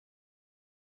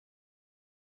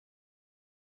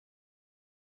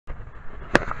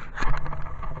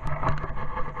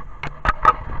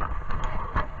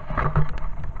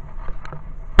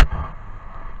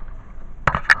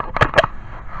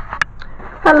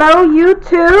Hello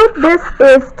YouTube, this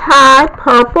is Ty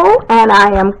Purple and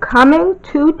I am coming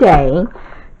today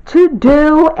to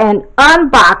do an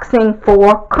unboxing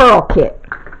for Curl Kit.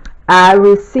 I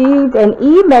received an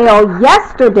email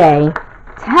yesterday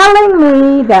telling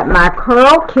me that my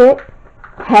Curl Kit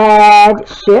had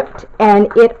shipped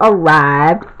and it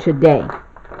arrived today.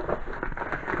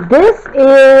 This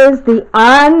is the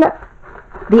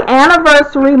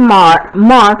anniversary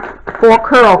month for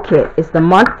Curl Kit. It's the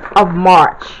month of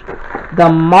March. The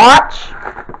March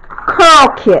Curl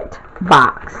Kit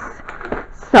box.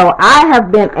 So I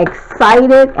have been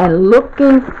excited and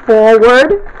looking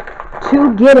forward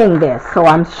to getting this. So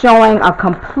I'm showing a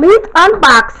complete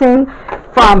unboxing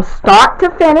from start to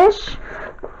finish.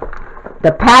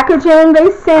 The packaging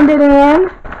they send it in.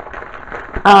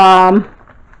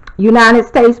 United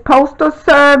States Postal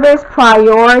Service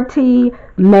Priority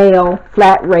Mail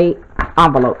Flat Rate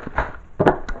Envelope.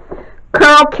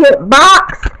 Curl Kit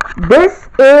box. This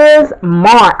is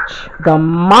March. The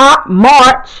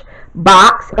March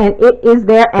box, and it is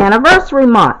their anniversary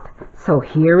month. So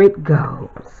here it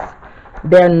goes.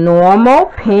 Their normal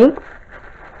pink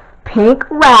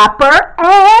wrapper,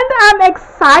 and I'm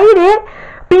excited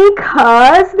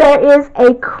because there is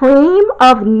a cream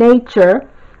of nature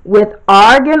with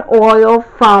argan oil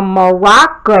from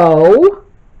Morocco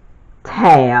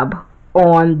tab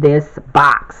on this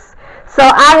box. So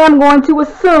I am going to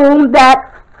assume that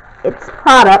it's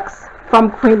products from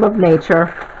Cream of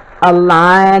Nature, a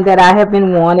line that I have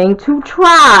been wanting to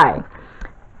try.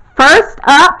 First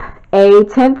up, a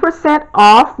 10%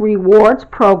 off rewards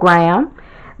program.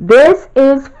 This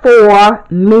is for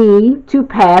me to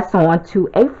pass on to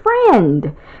a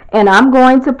friend, and I'm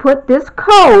going to put this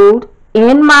code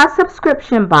in my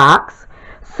subscription box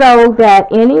so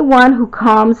that anyone who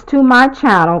comes to my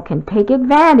channel can take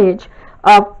advantage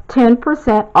of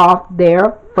 10% off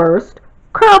their first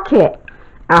Curl Kit.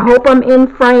 I hope I'm in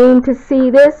frame to see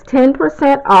this.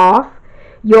 10% off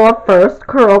your first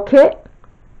Curl Kit.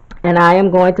 And I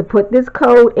am going to put this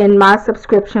code in my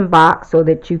subscription box so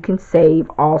that you can save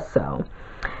also.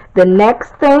 The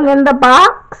next thing in the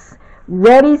box,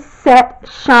 Ready, Set,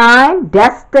 Shine,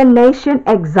 Destination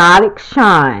Exotic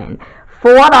Shine.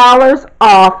 $4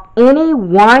 off any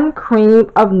one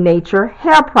Cream of Nature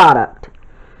hair product.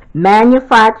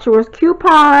 Manufacturer's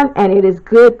coupon, and it is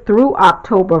good through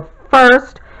October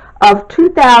 1st of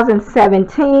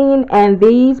 2017. And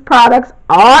these products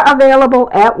are available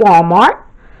at Walmart.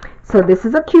 So this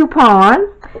is a coupon,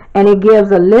 and it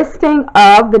gives a listing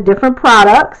of the different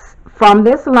products from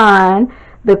this line.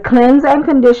 The cleanse and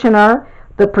conditioner,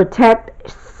 the protect,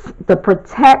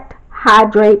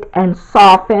 hydrate, and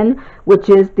soften, which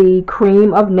is the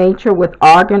Cream of Nature with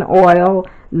argan oil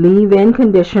leave-in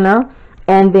conditioner,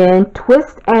 and then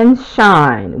twist and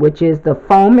shine, which is the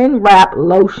foam and wrap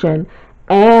lotion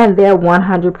and their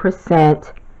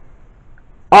 100%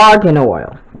 argan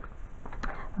oil.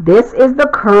 This is the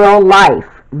Curl Life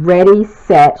Ready,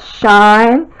 Set,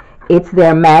 Shine. It's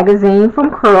their magazine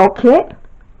from Curl Kit.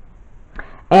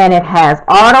 And it has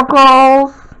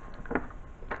articles,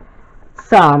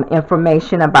 some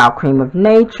information about Cream of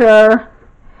Nature,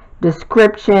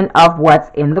 description of what's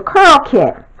in the Curl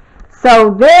Kit.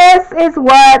 So this is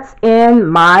what's in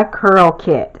my Curl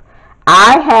Kit.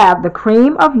 I have the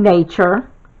Cream of Nature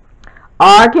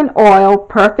Argan Oil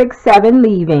Perfect 7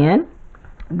 leave-in,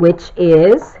 which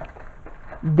is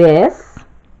this.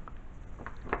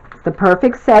 The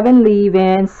Perfect 7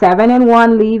 leave-in,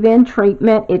 7-in-1 leave-in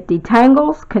treatment. It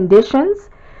detangles,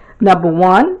 conditions. Number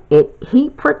 1,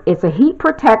 it's a heat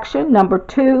protection. Number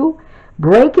 2,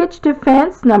 breakage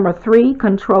defense. Number 3,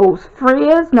 controls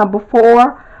frizz. Number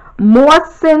 4,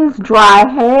 moistens dry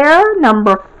hair.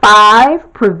 Number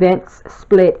 5, prevents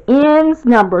split ends.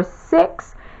 Number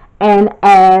 6, and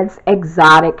adds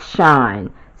exotic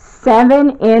shine.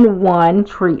 7-in-1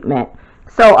 treatment.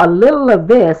 So a little of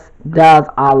this does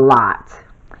a lot.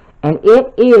 And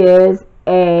it is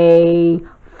a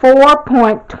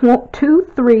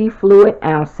 4.23 fluid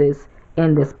ounces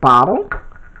in this bottle.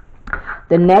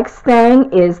 The next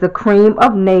thing is the Cream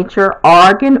of Nature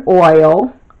Argan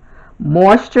Oil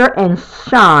Moisture and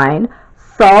Shine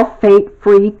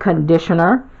Sulfate-Free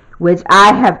Conditioner, which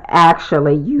I have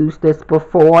actually used this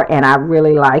before and I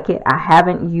really like it. I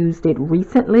haven't used it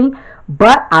recently,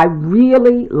 but I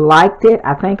really liked it.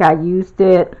 I think I used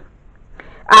it.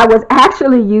 I was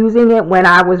actually using it when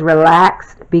I was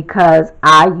relaxed because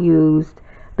I used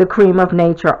the Cream of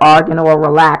Nature Argan Oil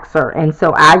Relaxer. And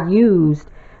so I used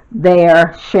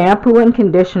their shampoo and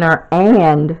conditioner,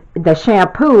 and the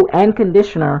shampoo and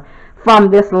conditioner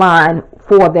from this line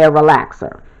for their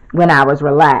relaxer when I was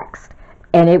relaxed.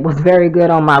 and it was very good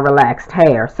on my relaxed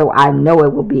hair, so I know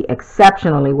it will be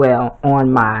exceptionally well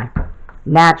on my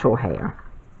natural hair.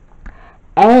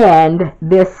 And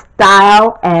this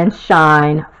Style and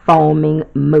Shine Foaming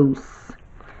Mousse.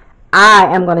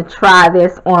 I am going to try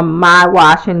this on my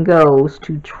wash and goes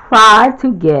to try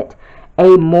to get a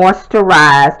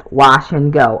moisturized wash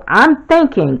and go. I'm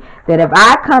thinking that if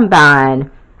I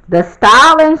combine the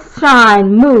Style and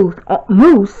Shine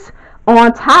mousse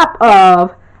on top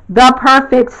of the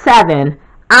Perfect 7,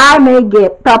 I may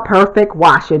get the perfect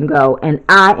wash and go, and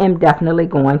I am definitely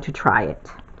going to try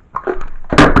it.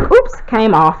 Oops,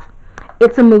 came off.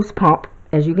 It's a mousse pump,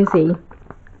 as you can see.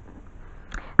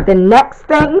 The next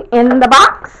thing in the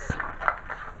box,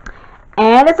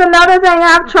 and it's another thing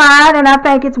I've tried and I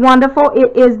think it's wonderful.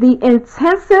 It is the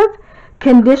Intensive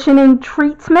Conditioning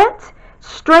Treatment.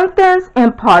 Strengthens,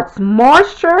 imparts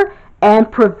moisture,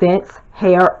 and prevents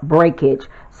hair breakage.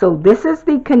 So this is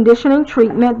the conditioning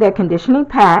treatment, their conditioning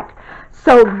pack.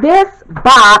 So this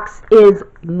box is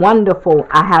wonderful.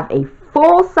 I have a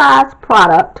full-size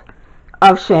product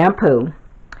of shampoo,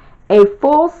 a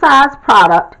full-size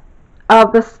product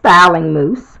of the styling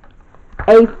mousse,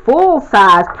 a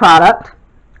full-size product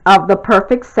of the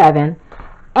Perfect 7,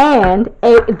 and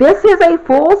this is a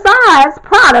full-size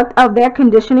product of their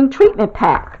conditioning treatment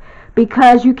pack,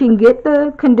 because you can get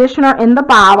the conditioner in the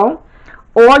bottle,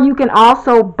 or you can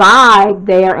also buy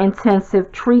their intensive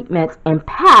treatments in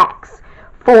packs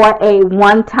for a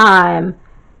one-time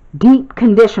deep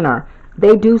conditioner.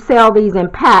 They do sell these in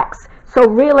packs. So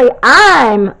really,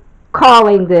 I'm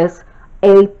calling this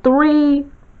a 3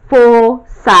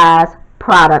 full-size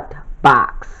product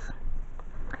box.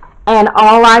 And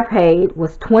all I paid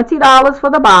was $20 for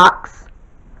the box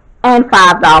and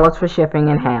 $5 for shipping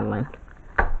and handling.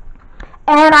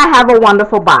 And I have a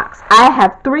wonderful box. I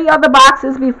have 3 other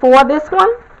boxes before this one,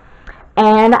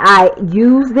 and I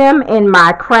use them in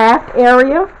my craft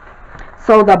area.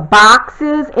 So the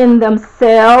boxes in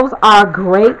themselves are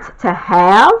great to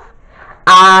have.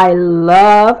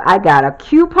 I got a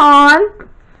coupon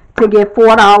to get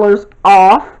 $4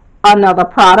 off another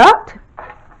product.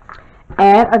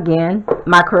 And again,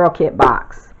 my Curl Kit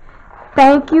box.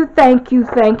 Thank you, thank you,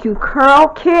 thank you, Curl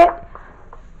Kit.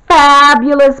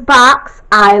 Fabulous box.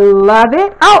 I love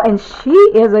it. Oh, and she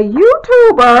is a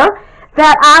YouTuber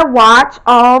that I watch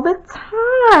all the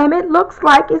time. It looks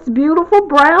like it's beautiful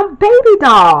brown baby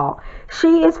doll.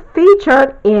 She is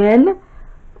featured in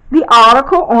the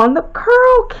article on the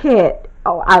Curl Kit.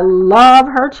 Oh, I love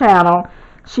her channel.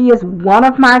 She is one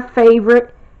of my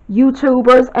favorite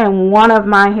YouTubers and one of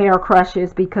my hair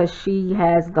crushes because she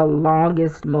has the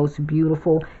longest, most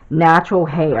beautiful natural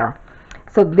hair.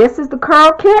 So this is the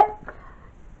Curl Kit.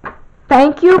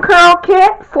 Thank you, Curl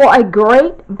Kit, for a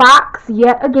great box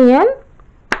yet again.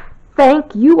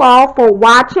 Thank you all for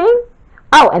watching.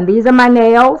 Oh, and these are my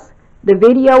nails. The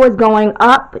video is going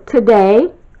up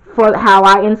today for how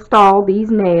I install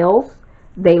these nails.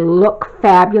 They look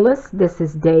fabulous. This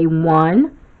is day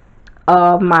 1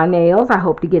 of my nails. I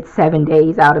hope to get 7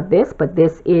 days out of this, but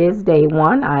this is day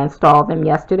 1. I installed them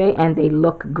yesterday and they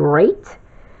look great.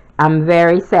 I'm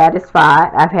very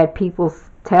satisfied. I've had people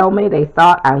tell me they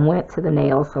thought I went to the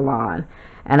nail salon,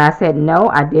 and I said no,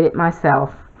 I did it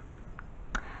myself.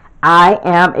 I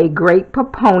am a great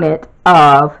proponent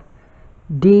of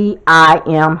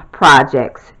DIM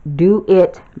projects. Do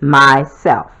it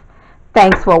myself.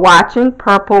 Thanks for watching.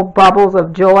 Purple bubbles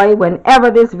of joy whenever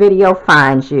this video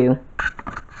finds you.